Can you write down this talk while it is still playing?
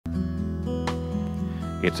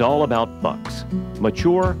It's all about bucks,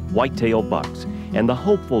 mature whitetail bucks, and the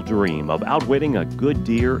hopeful dream of outwitting a good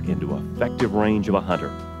deer into effective range of a hunter.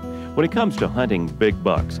 When it comes to hunting big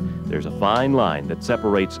bucks, there's a fine line that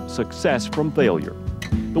separates success from failure.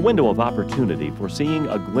 The window of opportunity for seeing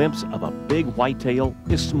a glimpse of a big whitetail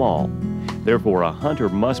is small. Therefore, a hunter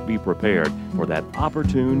must be prepared for that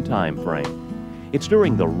opportune time frame. It's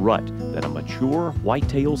during the rut that a mature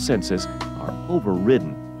whitetail's senses are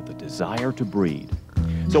overridden with the desire to breed.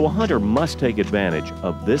 So a hunter must take advantage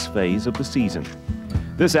of this phase of the season.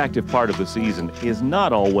 This active part of the season is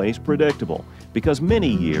not always predictable because many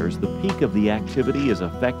years the peak of the activity is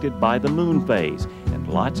affected by the moon phase, and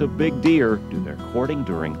lots of big deer do their courting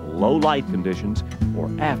during low light conditions or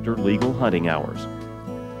after legal hunting hours.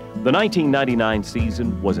 The 1999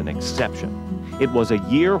 season was an exception. It was a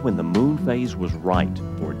year when the moon phase was right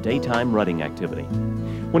for daytime rutting activity.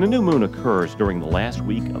 When a new moon occurs during the last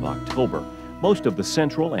week of October, most of the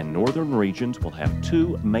central and northern regions will have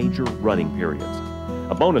two major rutting periods.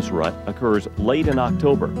 A bonus rut occurs late in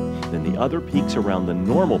October, then the other peaks around the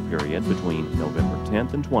normal period between November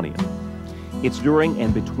 10th and 20th. It's during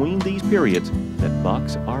and between these periods that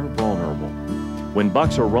bucks are vulnerable. When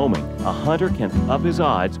bucks are roaming, a hunter can up his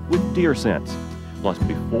odds with deer scents. Plus,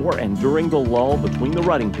 before and during the lull between the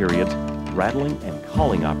rutting periods, rattling and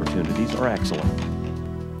calling opportunities are excellent.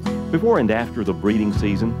 Before and after the breeding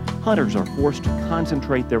season, hunters are forced to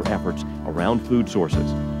concentrate their efforts around food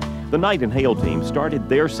sources. The Knight and Hale team started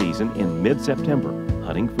their season in mid-September,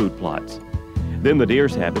 hunting food plots. Then the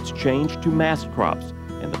deer's habits changed to mast crops,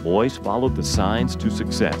 and the boys followed the signs to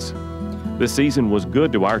success. This season was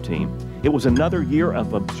good to our team. It was another year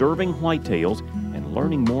of observing whitetails and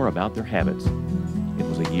learning more about their habits. It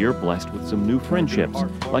was a year blessed with some new friendships,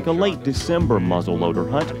 like a late December muzzleloader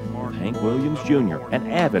hunt with Hank Williams Jr., an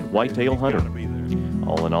avid whitetail hunter.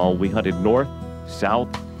 All in all, we hunted north, south,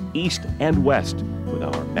 east, and west with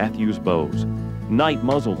our Matthews bows, Knight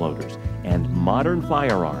muzzleloaders, and modern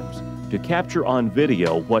firearms to capture on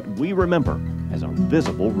video what we remember as our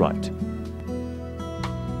visible rut.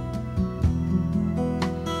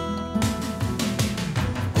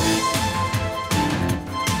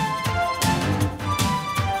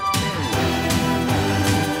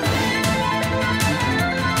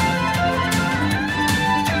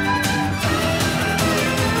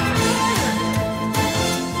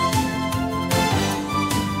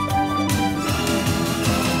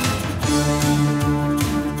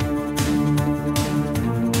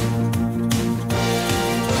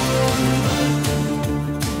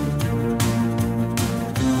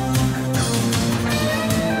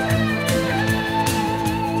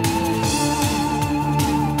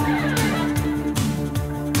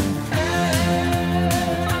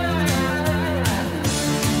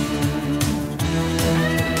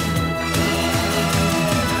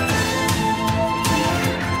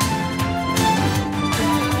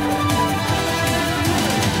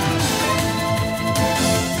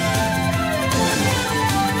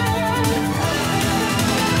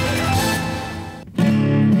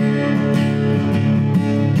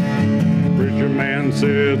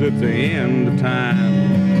 Says it's the end of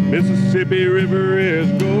time. Mississippi River is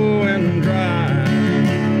going dry.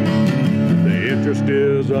 The interest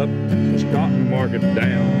is up, the stock market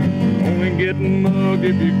down. Only getting mugged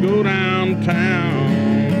if you go downtown.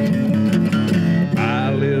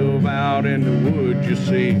 I live out in the woods, you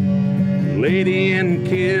see. Lady and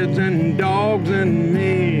kids and dogs and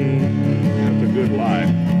me. That's a good life.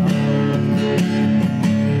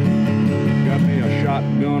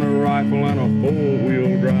 Shotgun, a rifle, and a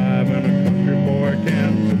four-wheel drive, and a country boy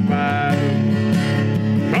can survive.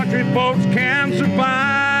 Country folks can survive.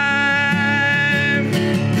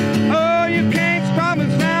 Oh, you can't stop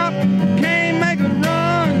us out, can't make us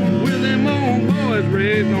run with them old boys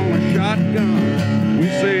raised on a shotgun. We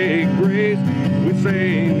say grace, we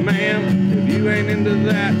say ma'am. If you ain't into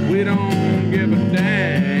that, we don't give a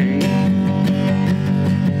dang.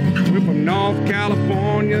 We're from North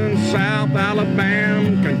California and South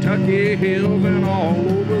Alabama, Kentucky hills, and all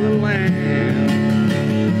over the land.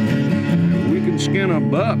 We can skin a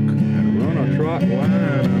buck and run a truck line,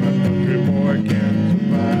 and a country boy can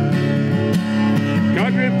survive.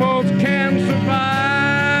 Country folks can survive.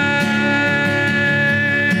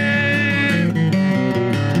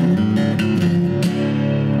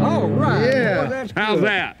 All right. Yeah. Boy, that's how's good.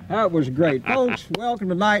 that? That was great. Folks, welcome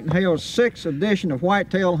to Knight and Hale's 6th edition of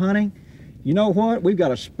Whitetail Hunting. You know what? We've got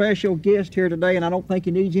a special guest here today, and I don't think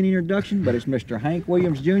he needs any introduction, but it's Mr. Hank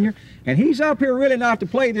Williams Jr. And he's up here really not to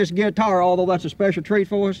play this guitar, although that's a special treat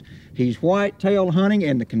for us. He's whitetail hunting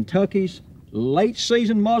in the Kentucky's late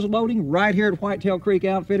season muzzle loading right here at Whitetail Creek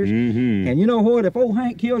Outfitters. Mm-hmm. And you know what? If old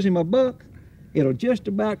Hank kills him a buck, it'll just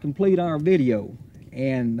about complete our video.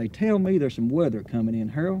 And they tell me there's some weather coming in.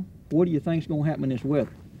 Harold, what do you think's gonna happen in this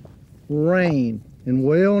weather? Rain, and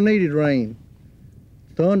well-needed rain.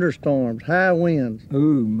 Thunderstorms, high winds.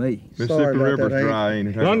 Ooh, me. Sorry Mississippi about River's that, Hank. dry, ain't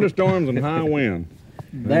it? Thunderstorms and high wind.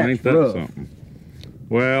 That's Ain't that rough. something?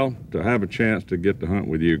 Well, to have a chance to get to hunt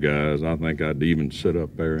with you guys, I think I'd even sit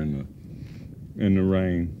up there in the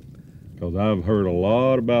rain, because I've heard a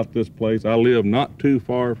lot about this place. I live not too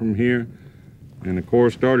far from here, and of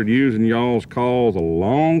course started using y'all's calls a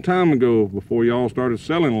long time ago before y'all started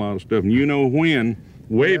selling a lot of stuff. And you know when,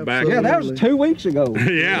 way back. Yeah, that was 2 weeks ago.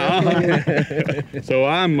 Yeah. So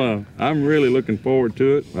I'm really looking forward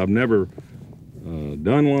to it. I've never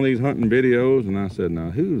done one of these hunting videos, and I said, now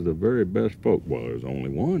who's the very best folk? Well, there's only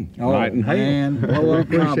one. Oh, Knight and Hale. man. Blow up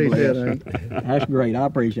Appreciate that, complex. Hank. That's great. I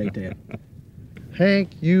appreciate that. Hank,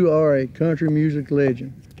 you are a country music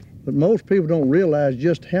legend, but most people don't realize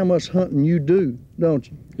just how much hunting you do, don't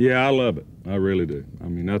you? Yeah, I love it. I really do. I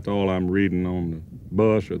mean, that's all I'm reading on the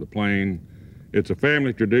bus or the plane. It's a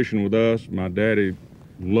family tradition with us. My daddy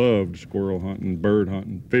loved squirrel hunting, bird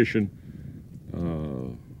hunting, fishing.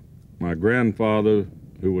 My grandfather,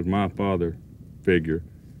 who was my father figure,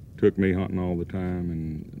 took me hunting all the time,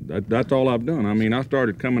 and that's all I've done. I mean, I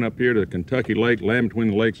started coming up here to the Kentucky Lake, Land Between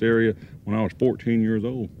the Lakes area when I was 14 years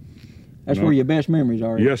old. That's where your best memories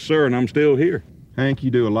are. Yes, sir, and I'm still here. Hank, you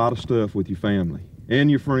do a lot of stuff with your family and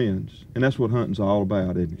your friends, and that's what hunting's all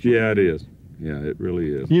about, isn't it? Yeah, it is. Yeah, it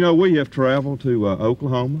really is. You know, we have traveled to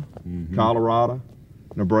Oklahoma, Colorado,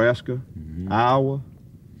 Nebraska, Iowa,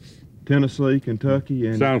 Tennessee, Kentucky,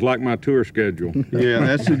 and Sounds like my tour schedule.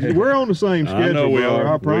 yeah, we're on the same schedule. I know we brother,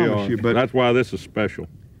 are. I promise we are. you. But That's why this is special.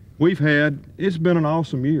 it's been an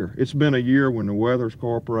awesome year. It's been a year when the weather's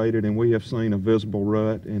cooperated, and we have seen a visible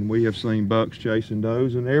rut, and we have seen bucks chasing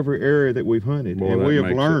does in every area that we've hunted. Boy, and that we have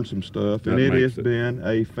makes learned it- some stuff, that and it makes has it. been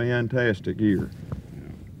a fantastic year.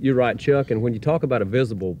 You're right, Chuck, and when you talk about a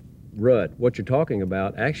visible rut, what you're talking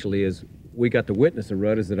about actually is we got to witness a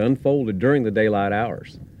rut as it unfolded during the daylight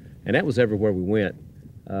hours. And that was everywhere we went.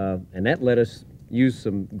 And that let us use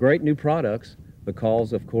some great new products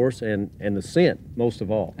because, of course, and the scent, most of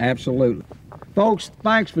all. Absolutely. Folks,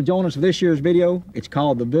 thanks for joining us for this year's video. It's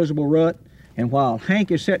called The Visible Rut. And while Hank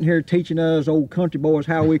is sitting here teaching us old country boys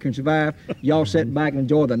how we can survive, y'all sit back and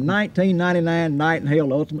enjoy the 1999 Knight and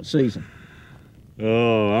Hale Ultimate Season.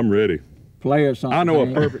 Oh, I'm ready. Play us something. I know a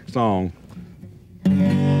Hank. perfect song.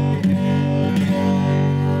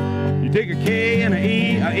 You take a K and a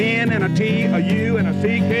E, a N and a T, a U and a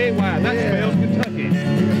C, K, Y. That spells Kentucky.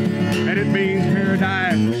 And it means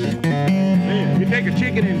paradise. You take a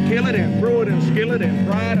chicken and kill it and throw it in a skillet and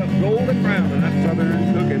fry it a golden brown. And that's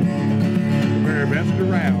southern cooking. The very best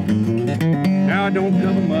around. Now it don't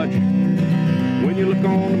cover much when you look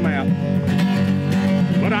on the map.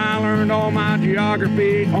 But I learned all my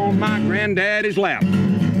geography on my granddaddy's lap.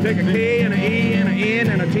 Take a K and a E and a N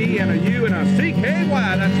and a T and a U and a C, K,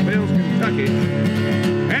 Y. That spells Kentucky.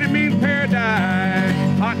 And it means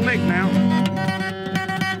paradise. Hot Lake now.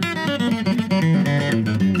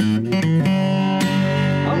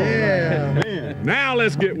 Yeah. Now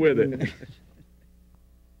let's get with it.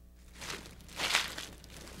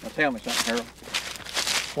 Now tell me something, Harold.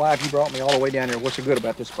 Why have you brought me all the way down here? What's so good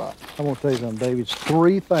about this spot? I'm gonna tell you something, David. It's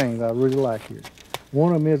three things I really like here.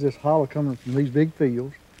 One of them is this hollow coming from these big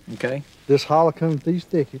fields, Okay, this hollow coming from these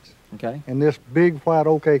thickets, okay. and this big white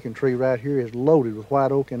oak acorn tree right here is loaded with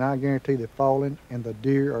white oak, and I guarantee they're falling and the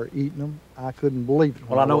deer are eating them. I couldn't believe it.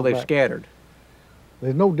 when Well, I know walked they've by. scattered.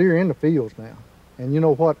 There's no deer in the fields now. And you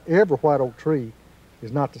know what? Every white oak tree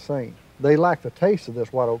is not the same. They like the taste of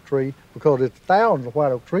this white oak tree because there's thousands of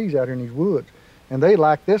white oak trees out here in these woods. And they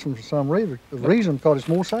like this one for some reason because it's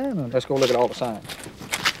more sign on it. Let's go look at all the signs.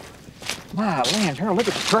 My land, Harold, look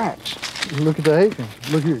at the tracks. Look at the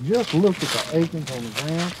acorns. Look here, just look at the acorns on the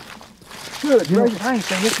ground. Good gracious, I ain't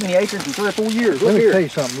seen this many acres in 3 or 4 years. Let Look me here. tell you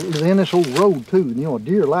something. There's in this old road too. And you know, a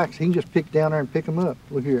deer likes, he can just pick down there and pick them up.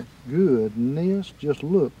 Look here. Goodness, just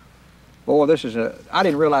look. Boy, this is a, I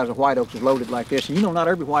didn't realize the white oaks was loaded like this. And you know, not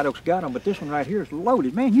every white oak's got them, but this one right here is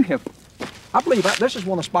loaded. Man, you have, I believe this is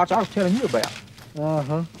one of the spots I was telling you about.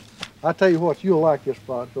 Uh-huh. I tell you what, you'll like this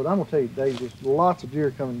spot, but I'm gonna tell you, Dave, there's lots of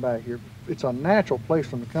deer coming back here. It's a natural place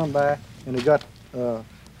for them to come by, and they got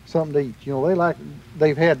something to eat. You know,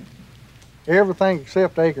 they've had everything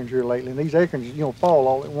except acorns here lately, and these acorns, you know, fall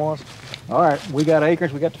all at once. All right, we got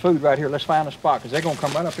acorns, we got the food right here. Let's find a spot, because they're going to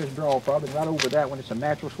come right up this draw, probably right over that one. It's a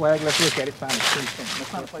natural swag. Let's look at it, find a tree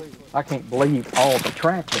stand. I can't believe all the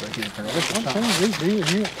tracks that are here, Carol. This is I'm something. telling you, these deer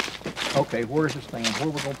here. Okay, where's the stand? Where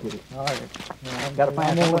we going to put it? All right. Gotta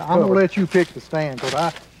find I'm gonna let you pick the stand,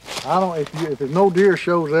 because I don't, if there's no deer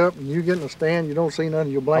shows up and you get in the stand, you don't see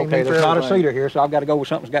nothing, you'll blame me Okay, for there's not a everything. cedar here, so I've got to go with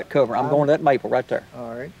something's got cover. I'm going to that maple right there.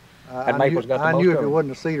 All right. That maple's got the I most knew if cover. it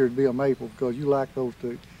wasn't a cedar, it'd be a maple, because you like those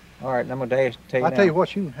too. All right, and I'm going to tell you I now. tell you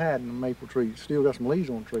what, you can hide in the maple tree. Still got some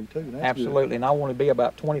leaves on the tree too. That's Absolutely, and I want to be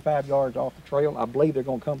about 25 yards off the trail. I believe they're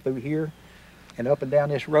going to come through here and up and down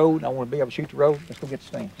this road, and I want to be able to shoot the road. Let's go get the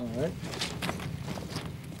stand. Good. All right.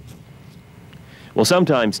 Well,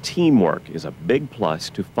 sometimes teamwork is a big plus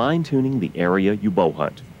to fine-tuning the area you bow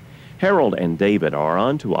hunt. Harold and David are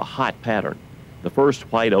onto a hot pattern. The first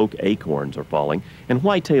white oak acorns are falling, and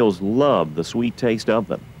whitetails love the sweet taste of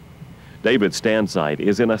them. David's stand site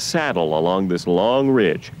is in a saddle along this long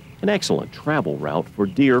ridge, an excellent travel route for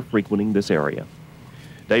deer frequenting this area.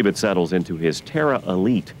 David settles into his Terra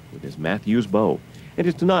Elite with his Matthews bow, and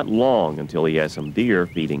it's not long until he has some deer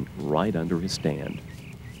feeding right under his stand.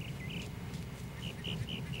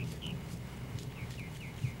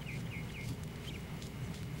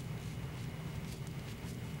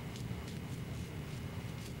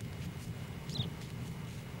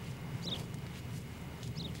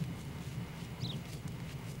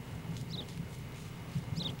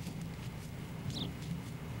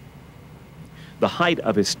 The height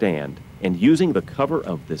of his stand and using the cover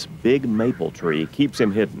of this big maple tree keeps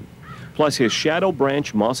him hidden. Plus, his shadow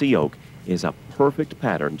branch mossy oak is a perfect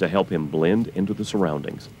pattern to help him blend into the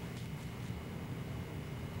surroundings.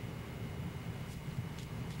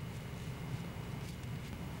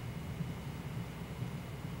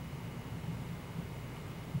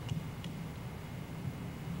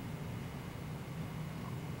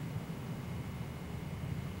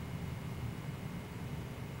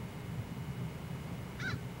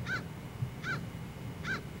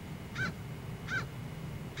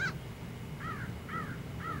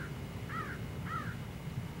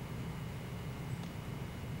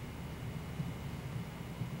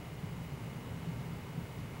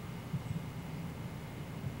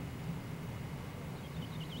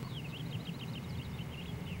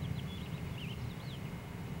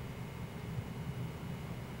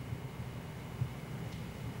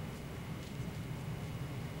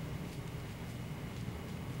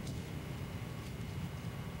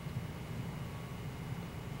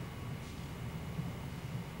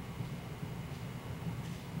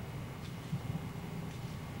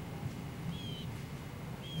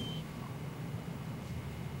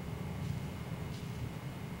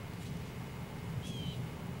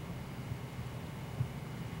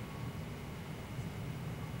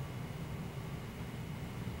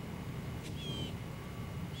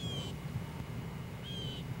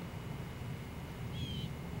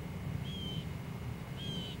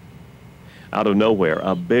 Out of nowhere,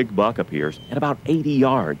 a big buck appears at about 80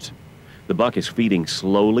 yards. The buck is feeding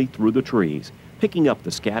slowly through the trees, picking up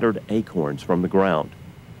the scattered acorns from the ground.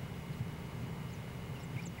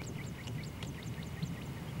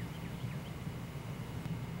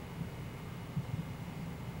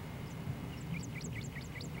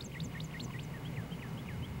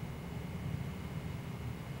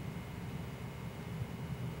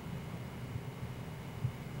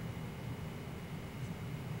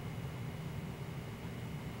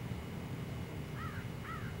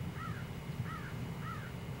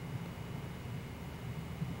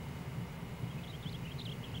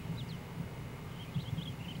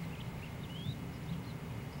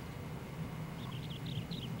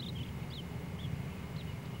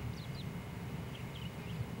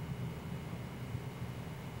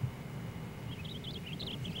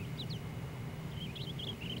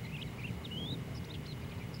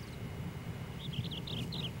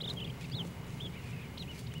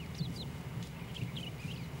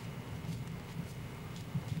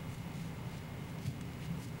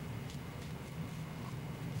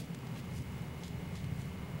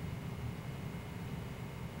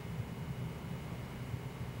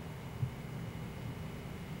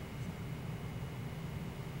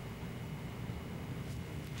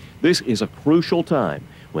 This is a crucial time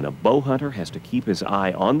when a bow hunter has to keep his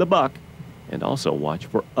eye on the buck and also watch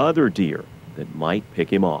for other deer that might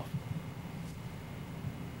pick him off.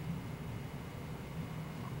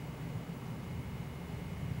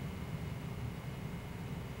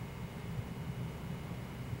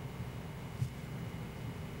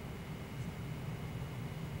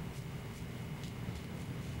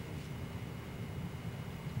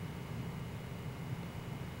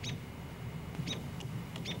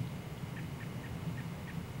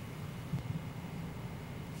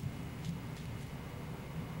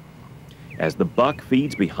 As the buck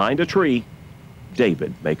feeds behind a tree,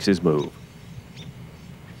 David makes his move.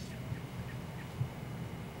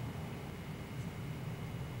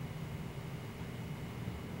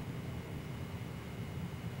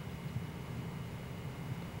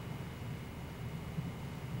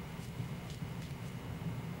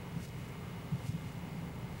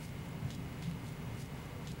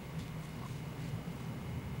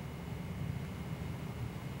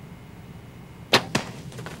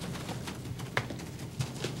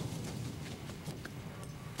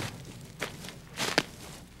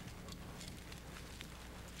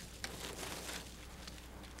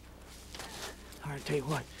 All right, tell you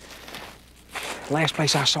what. Last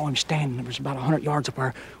place I saw him standing, it was about 100 yards up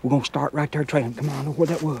there. We're gonna start right there trailing. Come on, I know where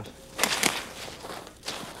that was.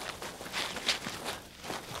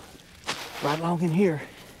 Right along in here.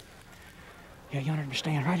 Yeah, you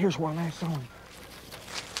understand. Right here's where I last saw him.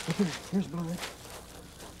 Look here, here's blood.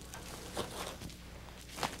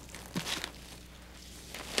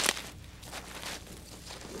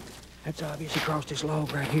 That's obvious. He crossed this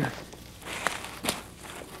log right here.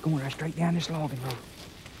 Going right straight down this logging road.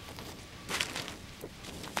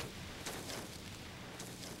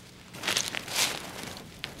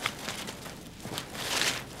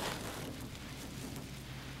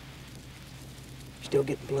 Still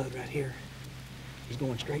getting blood right here. He's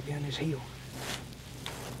going straight down this hill.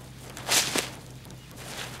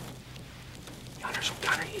 Yonder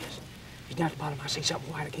he is. He's down at the bottom. I see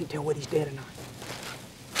something white. I can't tell whether he's dead or not.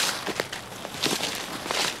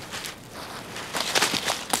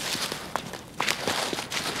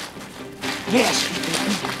 Yes.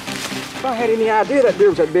 If I had any idea that deer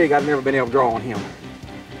was that big, I'd never been able to draw on him.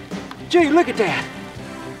 Gee, look at that.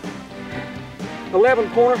 11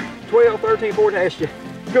 pointer, 12, 13, 14, that's you.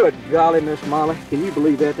 Good golly, Miss Molly. Can you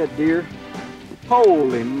believe that, that deer?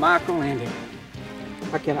 Holy Michael Andy.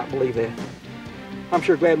 I cannot believe that. I'm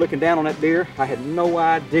sure glad looking down on that deer. I had no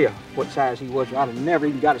idea what size he was. I'd have never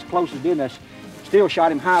even got as close as did this. Still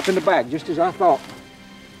shot him high up in the back, just as I thought.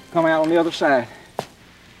 Come out on the other side.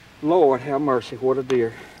 Lord have mercy, what a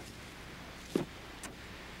deer.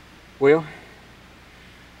 Well,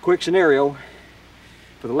 quick scenario.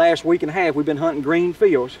 For the last week and a half, we've been hunting green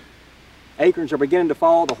fields. Acorns are beginning to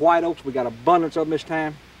fall. The white oaks, we got abundance of them this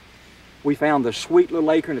time. We found the sweet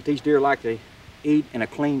little acorn that these deer like to eat in a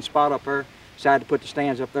clean spot up there. Decided to put the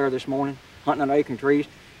stands up there this morning, hunting on acorn trees.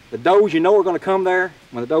 The does, you know, are going to come there.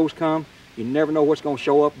 When the does come, you never know what's going to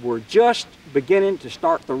show up. We're just beginning to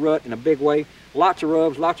start the rut in a big way. Lots of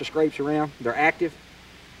rubs, lots of scrapes around. They're active.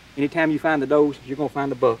 Anytime you find the does, you're going to find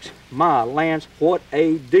the bucks. My lands, what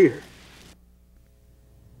a deer.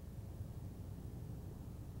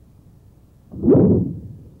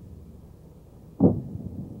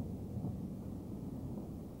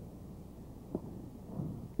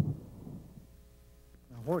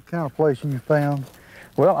 What kind of place you found?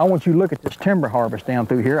 Well, I want you to look at this timber harvest down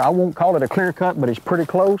through here. I won't call it a clear cut, but it's pretty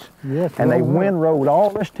close. Yes. And they windrowed all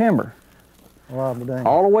this timber. Well, dang.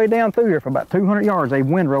 All the way down through here for about 200 yards. They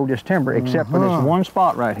windrowed this timber except for this one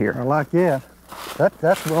spot right here. I like that.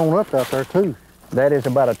 That's grown up out there too. That is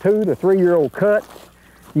about a 2 to 3 year old cut.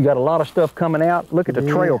 You got a lot of stuff coming out. Look at the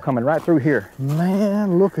trail coming right through here.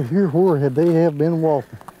 Man, look at here where they have been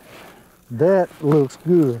walking. That looks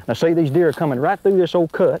good. Now see, these deer are coming right through this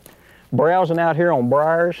old cut, browsing out here on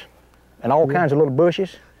briars and all kinds of little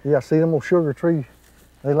bushes. Yeah, see them old sugar trees.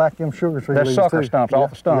 They like them sugar trees. That's sucker stumps,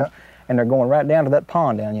 off the stumps, and they're going right down to that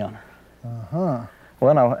pond down yonder.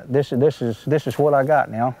 Well, no, this is what I got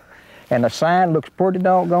now, and the sign looks pretty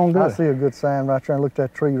doggone good. I see a good sign right there. And look,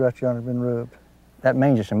 that tree right yonder been rubbed. That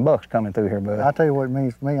means there's some bucks coming through here, bud. I tell you what it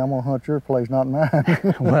means for me. I'm gonna hunt your place, not mine.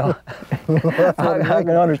 Well, I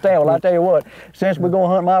can understand. Well, I tell you what, since we're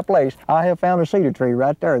gonna hunt my place, I have found a cedar tree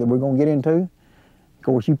right there that we're gonna get into. Of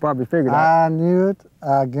course, you probably figured out. I knew it.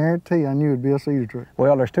 I guarantee I knew it'd be a cedar tree.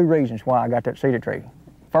 Well, there's two reasons why I got that cedar tree.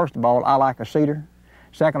 First of all, I like a cedar.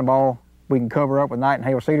 Second of all, we can cover up with night and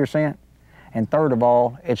Hale cedar scent. And third of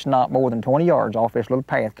all, it's not more than 20 yards off this little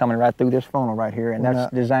path coming right through this funnel right here, and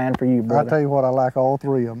that's designed for you, brother. I tell you what, I like all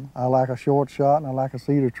three of them. I like a short shot, and I like a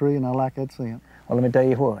cedar tree, and I like that scent. Well, let me tell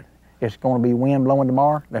you what. It's going to be wind blowing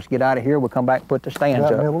tomorrow. Let's get out of here. We'll come back and put the stands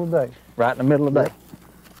up. Right in the middle of the day. Right in the middle of the day.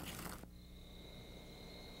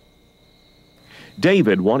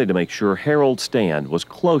 David wanted to make sure Harold's stand was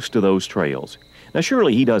close to those trails. Now,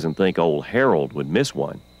 surely he doesn't think old Harold would miss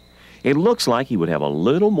one. It looks like he would have a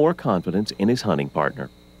little more confidence in his hunting partner.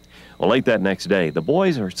 Well, late that next day, the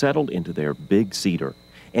boys are settled into their big cedar,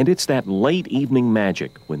 and it's that late evening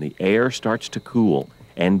magic when the air starts to cool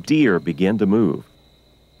and deer begin to move.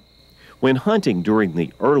 When hunting during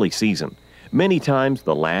the early season, Many times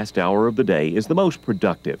the last hour of the day is the most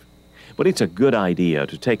productive, but it's a good idea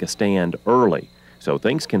to take a stand early so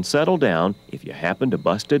things can settle down if you happen to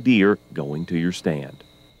bust a deer going to your stand.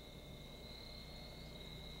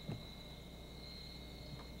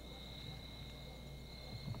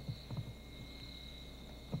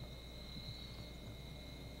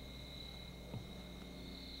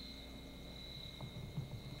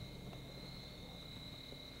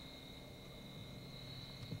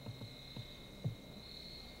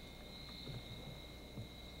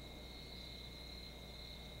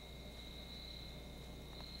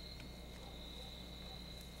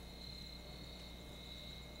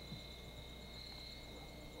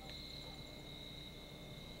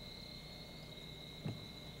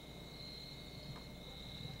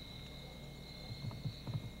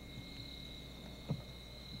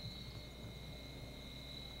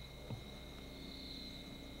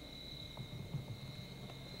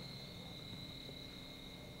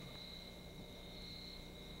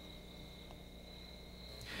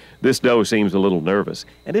 This doe seems a little nervous,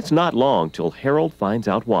 and it's not long till Harold finds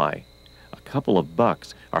out why. A couple of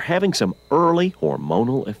bucks are having some early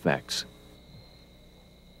hormonal effects.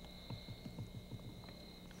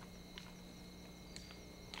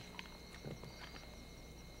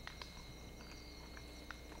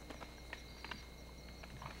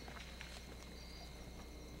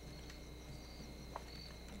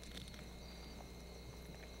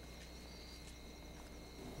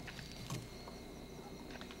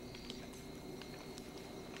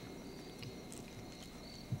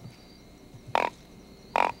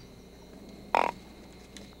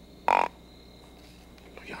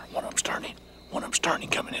 One of them starting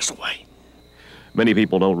coming this way. Many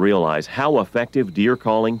people don't realize how effective deer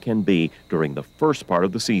calling can be during the first part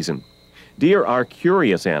of the season. Deer are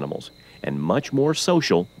curious animals and much more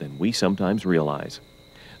social than we sometimes realize.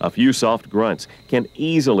 A few soft grunts can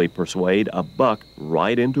easily persuade a buck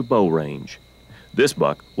right into bow range. This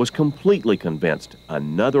buck was completely convinced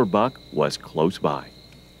another buck was close by.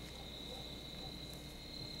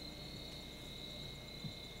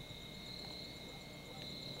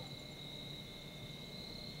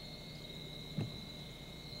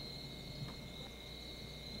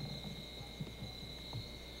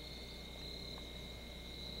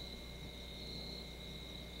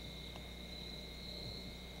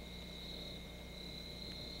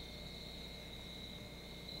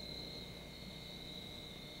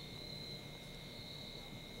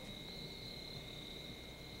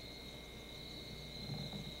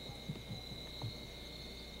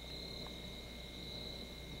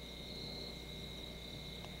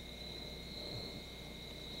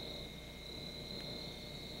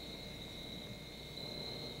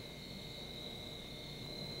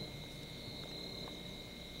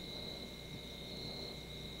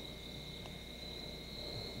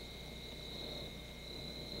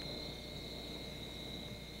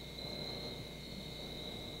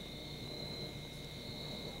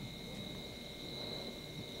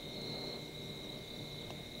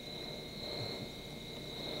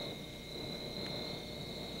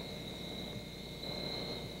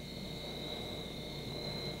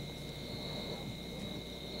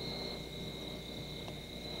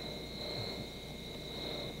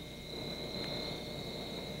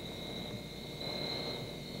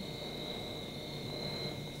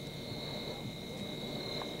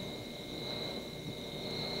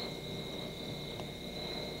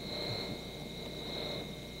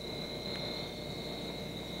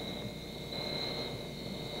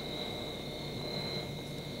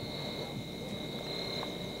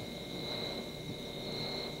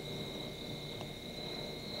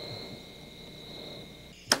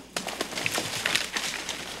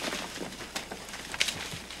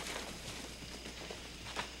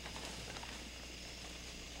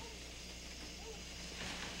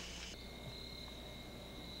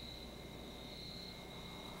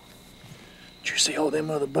 Did you see all them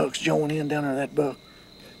other bucks join in down there, that buck?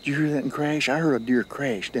 Did you hear that and crash? I heard a deer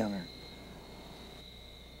crash down there.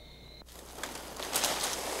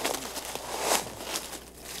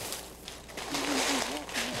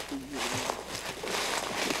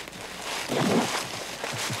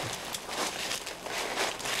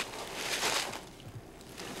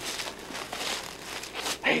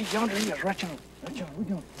 Hey, yonder he is, right yonder. Right yonder, we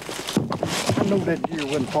going. I know that deer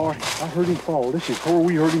wasn't far. I heard him fall. This is where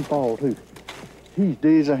we heard him fall, too. He's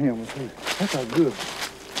dead as a hammer, too. That's a good.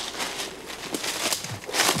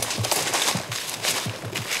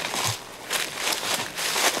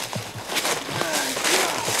 My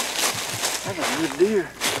God. That's a good deer.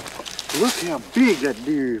 Look how big that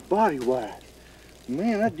deer is, body-wise.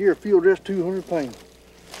 Man, that deer field just 200 pounds.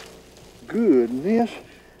 Goodness.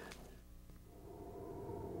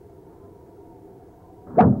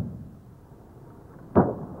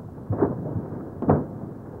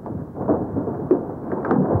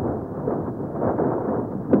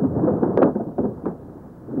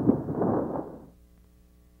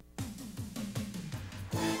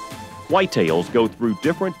 Whitetails go through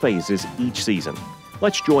different phases each season.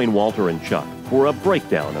 Let's join Walter and Chuck for a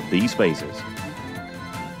breakdown of these phases.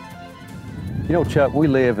 You know, Chuck, we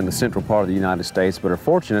live in the central part of the United States, but are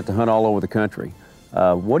fortunate to hunt all over the country.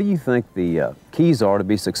 What do you think the keys are to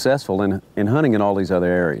be successful in hunting in all these other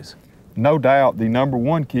areas? No doubt the number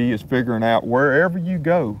one key is figuring out wherever you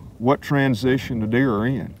go, what transition the deer are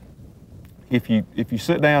in. If you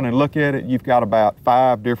sit down and look at it, you've got about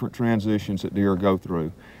 5 different transitions that deer go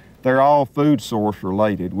through. They're all food source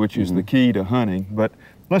related, which is the key to hunting, but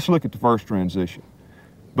let's look at the first transition.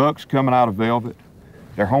 Bucks coming out of velvet,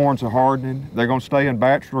 their horns are hardening, they're gonna stay in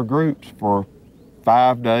bachelor groups for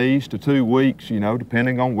 5 days to 2 weeks, you know,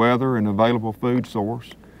 depending on weather and available food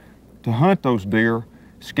source. To hunt those deer,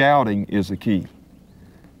 scouting is the key.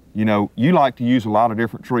 You know, you like to use a lot of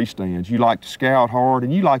different tree stands. You like to scout hard,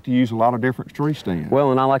 and you like to use a lot of different tree stands.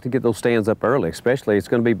 Well, and I like to get those stands up early, especially it's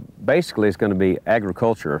going to be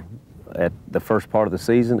agriculture at the first part of the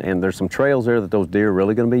season, and there's some trails there that those deer are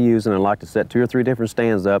really going to be using, and I like to set 2 or 3 different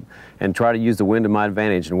stands up and try to use the wind to my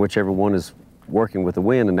advantage, and whichever one is working with the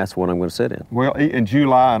wind, and that's what I'm going to sit in. Well, in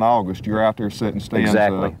July and August, you're out there setting stands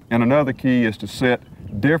up. And another key is to set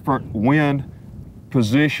different wind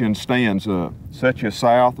position stands up, set you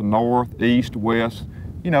south, north, east, west.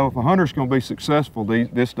 You know, if a hunter's going to be successful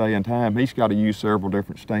this day and time, he's got to use several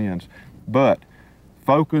different stands. But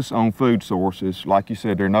focus on food sources. Like you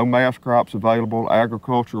said, there are no mass crops available,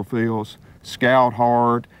 agricultural fields, scout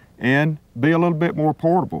hard, and be a little bit more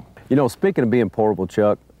portable. You know, speaking of being portable,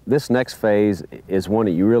 Chuck, this next phase is one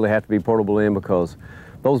that you really have to be portable in, because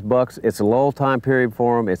those bucks, it's a lull time period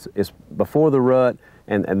for them. It's before the rut,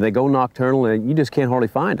 and they go nocturnal, and you just can't hardly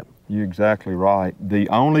find them. You're exactly right. The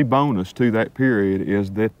only bonus to that period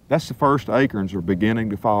is that that's the first acorns are beginning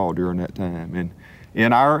to fall during that time. And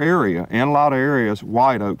in our area, in a lot of areas,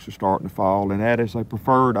 white oaks are starting to fall, and that is a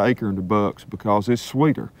preferred acorn to bucks because it's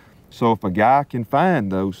sweeter. So if a guy can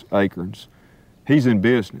find those acorns, he's in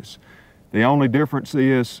business. The only difference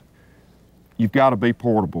is you've got to be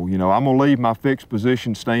portable. You know, I'm gonna leave my fixed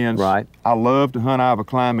position stands. Right. I love to hunt out of a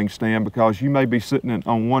climbing stand because you may be sitting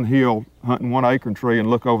on one hill hunting one acorn tree and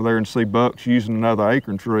look over there and see bucks using another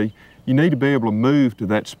acorn tree. You need to be able to move to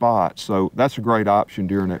that spot. So that's a great option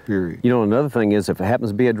during that period. You know, another thing is if it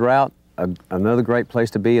happens to be a drought, another great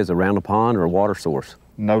place to be is around a pond or a water source.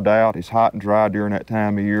 No doubt, it's hot and dry during that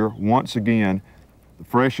time of year. Once again, the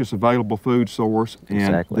freshest available food source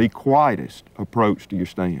and the quietest approach to your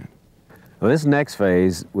stand. Well, this next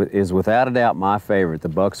phase is without a doubt my favorite. The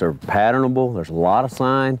bucks are patternable, there's a lot of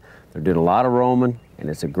sign, they're doing a lot of roaming, and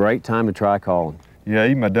it's a great time to try calling. Yeah,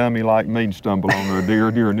 even a dummy like me can stumble on a deer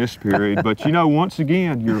during this period. But you know, once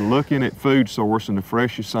again, you're looking at food source and the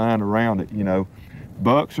freshest sign around it. You know,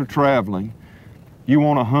 bucks are traveling. You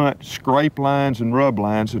want to hunt scrape lines and rub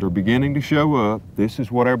lines that are beginning to show up. This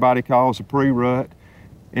is what everybody calls a pre-rut.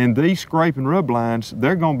 And these scrape and rub lines,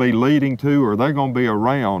 they're going to be leading to, or they're going to be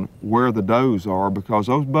around where the does are, because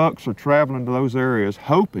those bucks are traveling to those areas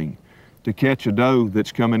hoping to catch a doe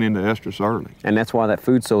that's coming into estrus early. And that's why that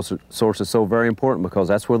food source is so very important, because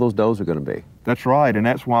that's where those does are going to be. That's right, and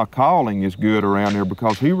that's why calling is good around there,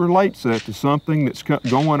 because he relates that to something that's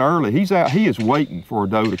going early. He's out, he is waiting for a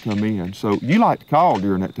doe to come in. So you like to call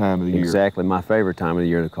during that time of the year. Exactly, my favorite time of the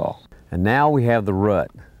year to call. And now we have the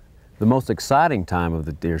rut, the most exciting time of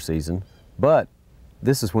the deer season, but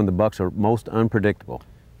this is when the bucks are most unpredictable.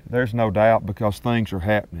 There's no doubt, because things are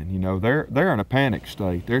happening. You know, they're in a panic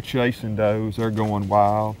state. They're chasing does, they're going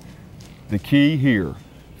wild. The key here,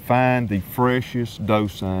 find the freshest doe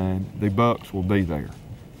sign, the bucks will be there.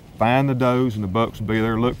 Find the does and the bucks will be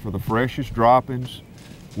there. Look for the freshest droppings.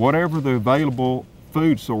 Whatever the available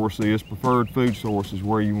food source is, preferred food source is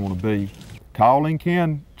where you want to be. Calling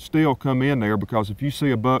can still come in there, because if you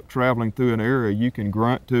see a buck traveling through an area, you can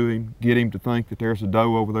grunt to him, get him to think that there's a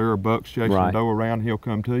doe over there, a buck's chasing a doe around, he'll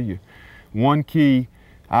come to you. One key,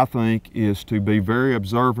 I think, is to be very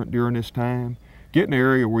observant during this time. Get in an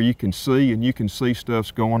area where you can see, and you can see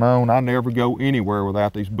stuff's going on. I never go anywhere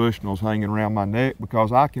without these bushnells hanging around my neck,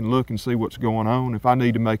 because I can look and see what's going on. If I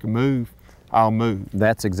need to make a move, I'll move.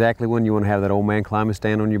 That's exactly when you want to have that old man climbing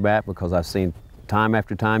stand on your back, because I've seen time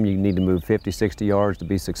after time you need to move 50, 60 yards to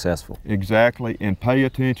be successful. Exactly, and pay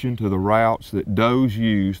attention to the routes that does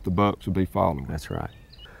use, the bucks will be following. That's right.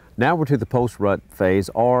 Now we're to the post-rut phase,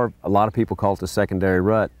 or a lot of people call it the secondary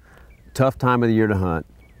rut. tough time of the year to hunt.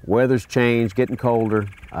 Weather's changed, getting colder.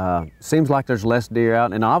 Seems like there's less deer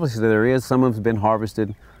out, and obviously there is. Some of them's been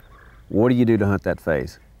harvested. What do you do to hunt that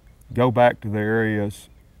phase? Go back to the areas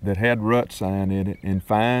that had rut sign in it and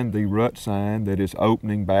find the rut sign that is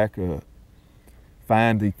opening back up.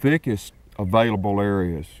 Find the thickest available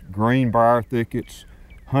areas, greenbrier thickets,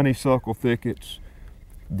 honeysuckle thickets.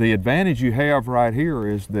 The advantage you have right here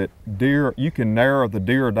is that deer, you can narrow the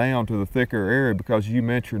deer down to the thicker area because you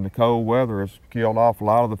mentioned the cold weather has killed off a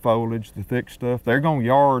lot of the foliage, the thick stuff. They're gonna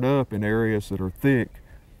yard up in areas that are thick.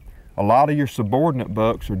 A lot of your subordinate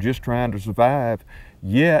bucks are just trying to survive,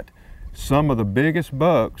 yet some of the biggest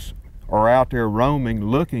bucks are out there roaming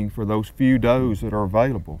looking for those few does that are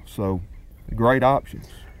available. So, great options.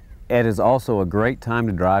 It is also a great time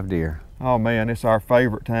to drive deer. Oh man, it's our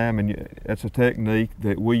favorite time, and it's a technique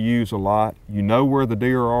that we use a lot. You know where the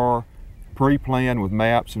deer are, pre-plan with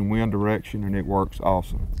maps and wind direction, and it works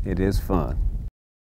awesome. It is fun.